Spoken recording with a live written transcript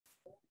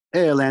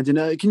Hey,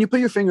 Landon, can you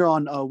put your finger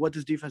on what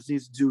this defense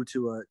needs to do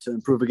to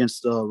improve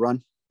against the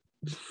run?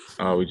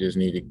 We just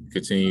need to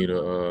continue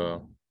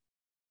to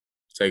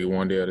take it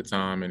one day at a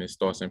time, and it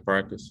starts in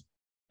practice.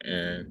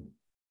 And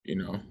you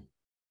know,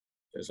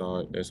 that's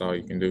all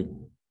you can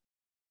do.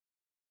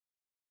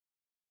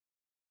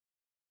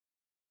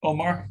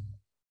 Omar?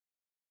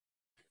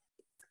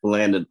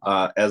 Landon,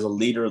 as a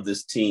leader of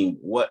this team,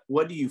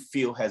 what do you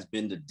feel has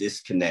been the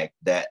disconnect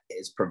that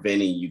is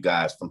preventing you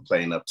guys from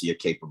playing up to your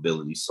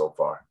capabilities so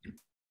far?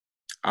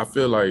 I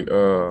feel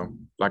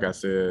like I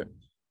said,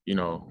 you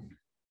know,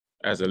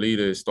 as a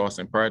leader, it starts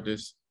in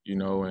practice,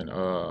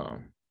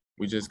 and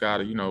we just got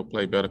to,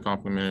 play better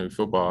complementary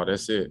football.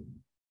 That's it,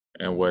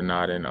 and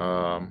whatnot. And,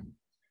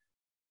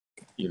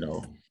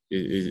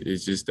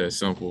 it's just that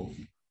simple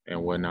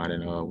and whatnot.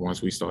 And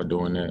once we start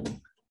doing that,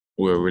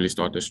 we'll really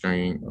start to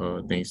string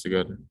things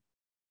together.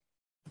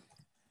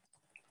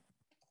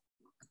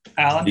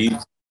 Alan? Hey,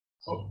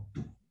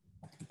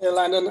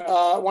 Landon,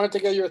 I wanted to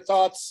get your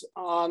thoughts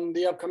on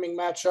the upcoming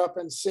matchup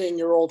and seeing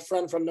your old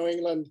friend from New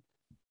England,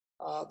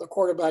 the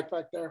quarterback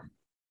back there.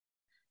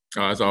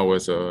 It's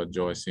always a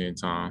joy seeing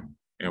Tom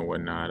and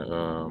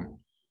whatnot.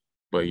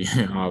 But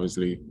yeah,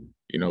 obviously,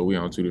 we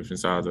on two different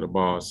sides of the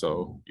ball.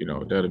 So,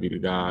 that'll be the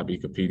guy I'll be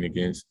competing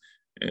against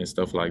and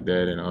stuff like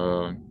that.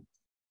 And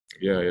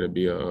yeah, it'll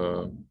be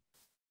a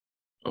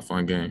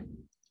fun game.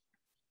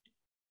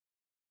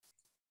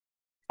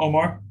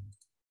 Omar?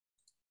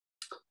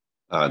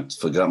 I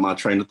forgot my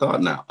train of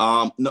thought now.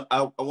 No,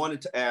 I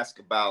wanted to ask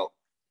about,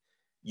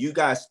 you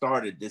guys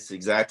started this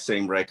exact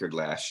same record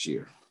last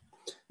year.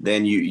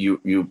 Then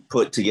you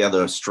put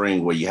together a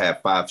string where you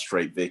had 5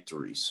 straight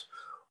victories.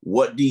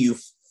 What do you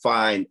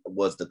find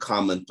was the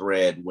common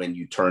thread when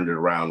you turned it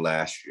around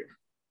last year?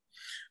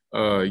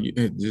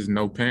 Just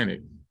no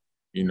panic.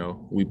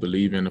 We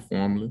believe in the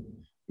formula.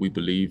 We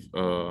believe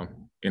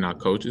in our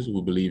coaches.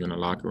 We believe in the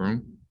locker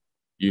room.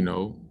 You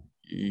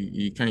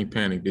can't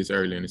panic this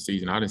early in the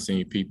season. I done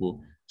seen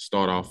people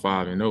start off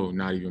 5-0,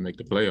 not even make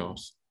the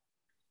playoffs.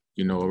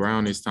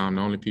 Around this time,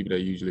 the only people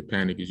that usually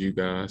panic is you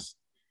guys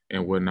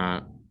and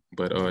whatnot.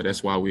 But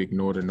that's why we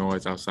ignore the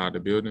noise outside the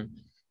building.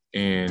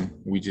 And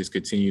we just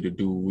continue to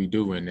do what we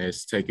do, and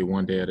that's take it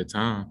one day at a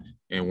time.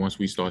 And once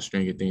we start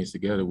stringing things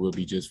together, we'll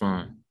be just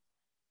fine.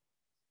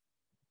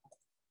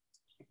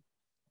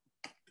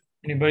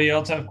 Anybody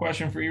else have a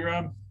question for you,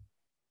 Rob?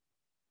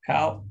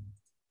 Hal?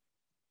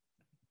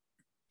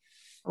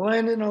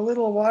 Landon, a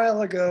little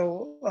while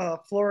ago,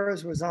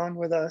 Flores was on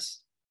with us,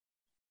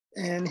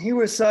 and he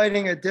was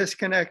citing a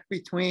disconnect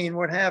between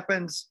what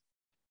happens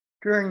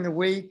during the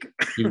week.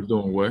 He was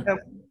doing what?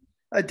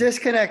 A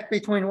disconnect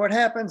between what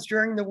happens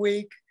during the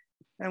week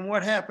and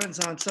what happens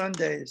on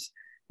Sundays.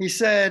 He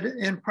said,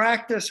 in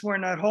practice, we're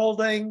not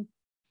holding.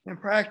 In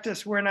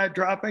practice, we're not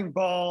dropping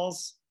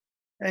balls.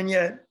 And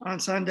yet on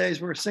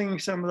Sundays, we're seeing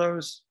some of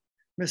those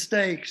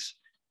mistakes.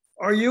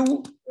 Are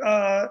you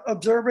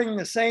observing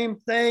the same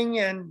thing?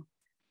 And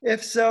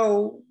if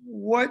so,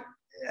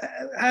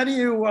 how do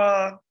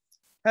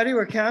you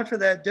account for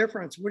that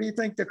difference? What do you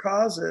think the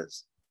cause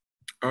is?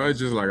 It's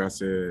just like I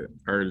said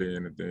earlier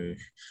in the thing,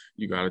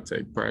 you got to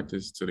take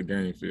practice to the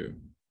game field.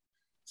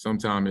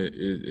 Sometimes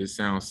it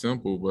sounds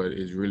simple, but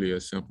it's really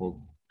a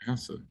simple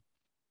answer.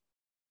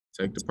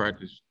 Take the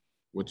practice,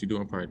 what you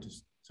do in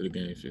practice, to the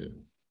game field.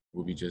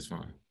 We'll be just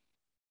fine.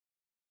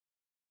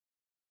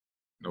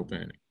 No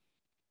panic.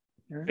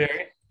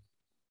 Barry?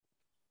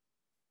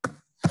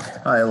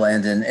 Hi,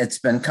 Landon. It's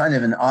been kind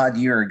of an odd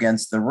year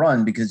against the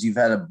run because you've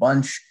had a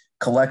bunch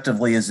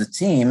collectively as a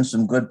team,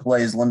 some good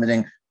plays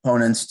limiting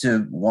opponents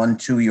to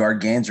 1-2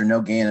 yard gains or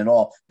no gain at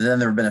all. But then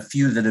there have been a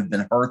few that have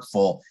been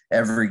hurtful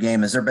every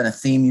game. Has there been a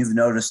theme you've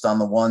noticed on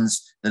the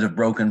ones that have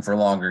broken for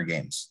longer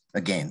gains?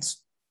 I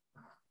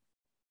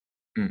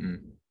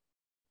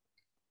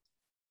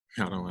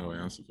don't have an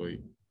answer for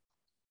you.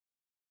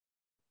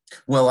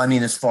 Well, I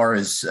mean, as far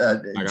as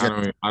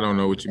I don't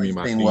know what you mean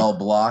by being theme. well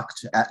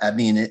blocked. I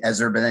mean, has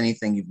there been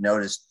anything you've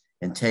noticed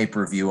in tape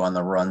review on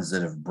the runs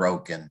that have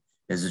broken?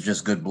 Is it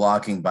just good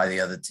blocking by the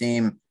other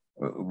team,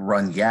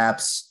 run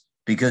gaps?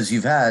 Because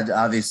you've had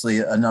obviously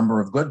a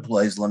number of good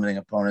plays limiting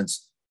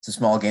opponents to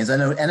small gains. I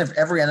know, and if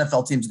every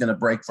NFL team is going to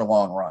break for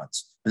long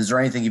runs, but is there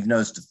anything you've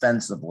noticed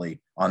defensively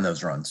on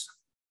those runs?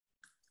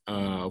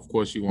 Of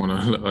course, you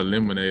want to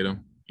eliminate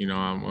them.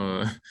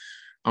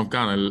 I'm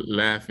kind of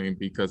laughing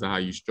because of how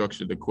you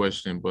structured the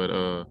question, but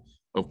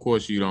of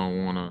course you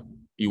don't want to.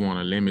 You want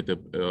to limit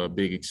the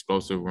big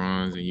explosive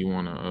runs, and you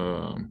want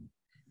to,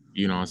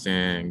 you know what I'm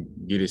saying,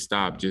 get it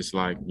stopped, just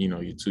like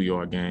your 2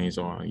 yard gains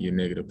or your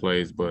negative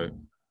plays. But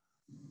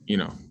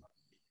like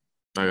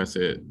I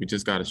said, we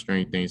just got to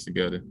string things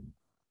together,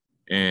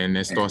 and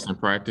that starts in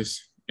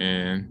practice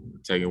and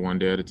take it one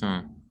day at a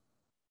time.